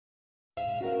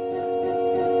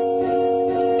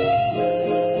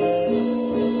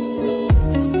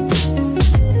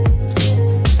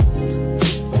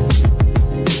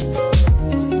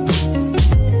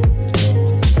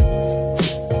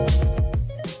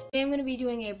be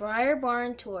doing a Breyer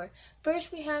barn tour.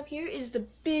 First we have here is the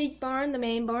big barn, the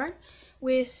main barn,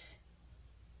 with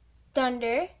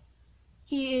Thunder.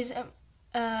 He is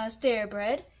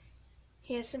thoroughbred.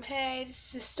 He has some hay.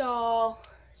 This is a stall,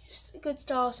 just a good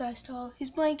stall, size stall. His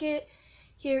blanket.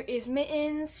 Here is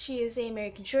Mittens. She is a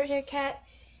American Shorthair cat.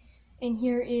 And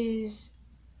here is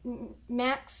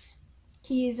Max.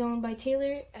 He is owned by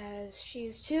Taylor, as she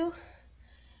is too.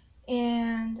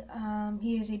 And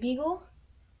he is a beagle.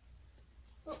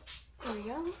 Oh, there we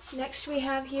go. Next we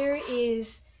have here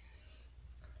is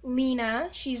Lena.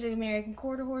 She's an American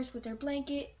Quarter Horse with her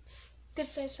blanket. Good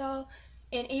size stall.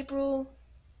 And April,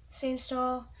 same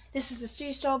stall. This is the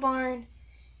 3-stall barn.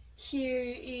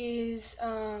 Here is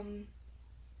an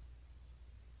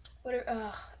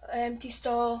empty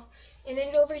stall. And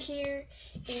then over here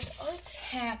is our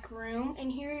tack room.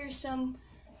 And here are some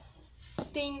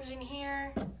things in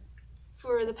here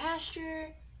for the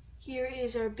pasture. Here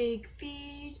is our big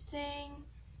feed thing.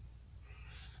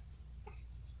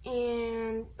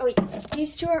 And, oh wait,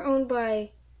 these two are owned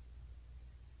by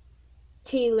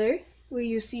Taylor, where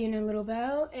you'll see in a little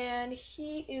while, and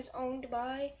he is owned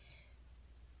by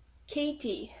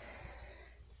Katie.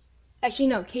 Actually,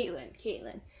 no,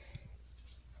 Caitlin.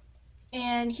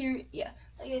 And here, yeah,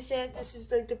 like I said, this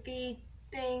is like the feed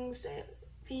things,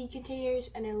 feed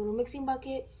containers, and a little mixing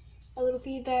bucket, a little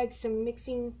feed bag,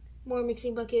 more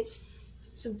mixing buckets,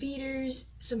 some feeders,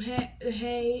 some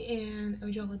hay, and a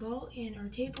jelly ball, and our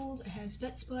table has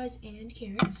vet supplies and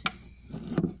carrots.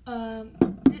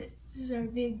 This is our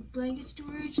big blanket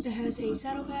storage that has a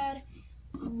saddle pad,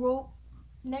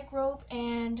 neck rope,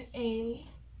 and a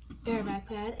bareback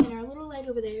pad, and our little light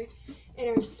over there,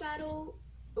 and our saddle,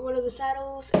 one of the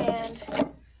saddles, and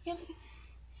yep.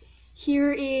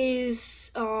 Here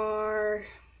is our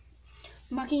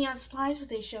mucking out supplies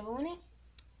with a shovel in it.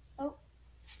 Oh,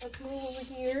 let's move over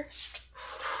here.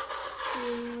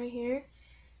 Right here.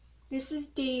 This is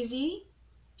Daisy.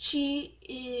 She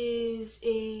is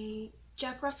a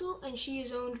Jack Russell, and she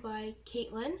is owned by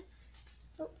Caitlin.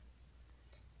 Oh.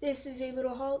 This is a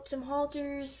little some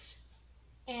halters,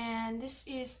 and this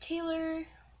is Taylor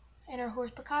and our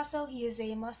horse Picasso. He is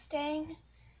a Mustang,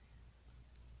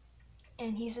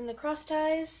 and he's in the cross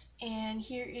ties. And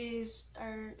here is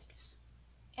our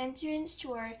entrance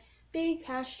to our big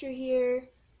pasture here,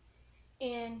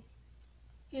 and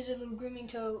here's a little grooming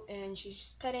tote, and she's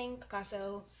just petting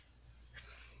Picasso.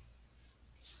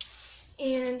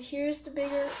 And here's the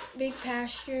big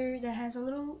pasture that has a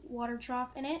little water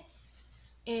trough in it.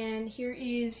 And here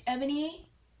is Ebony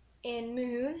and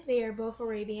Moon. They are both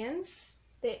Arabians.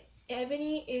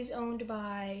 Ebony is owned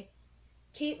by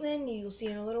Caitlin, you'll see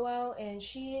in a little while, and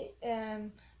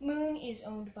Moon is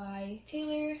owned by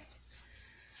Taylor.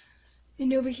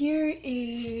 And over here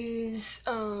is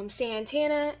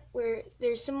Santana, where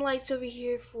there's some lights over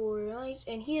here for lights,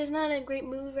 and he is not in a great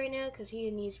mood right now because he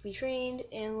needs to be trained.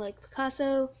 And like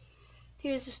Picasso,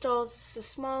 here's the stalls. It's the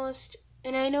smallest,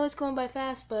 and I know it's going by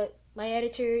fast, but my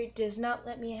editor does not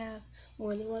let me have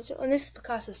more than one. And this is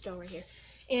Picasso's stall right here,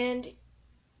 and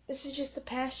this is just the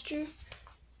pasture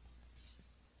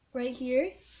right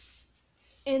here.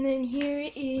 And then here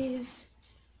is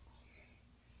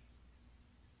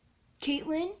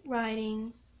Caitlin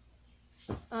riding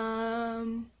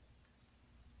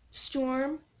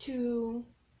Storm to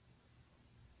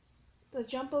the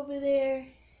jump over there.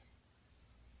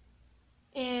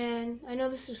 And I know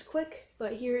this was quick,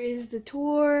 but here is the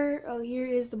tour. Oh, here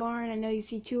is the barn. I know you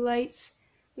see 2 lights,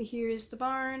 but here is the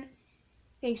barn.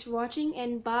 Thanks for watching,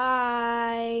 and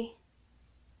bye.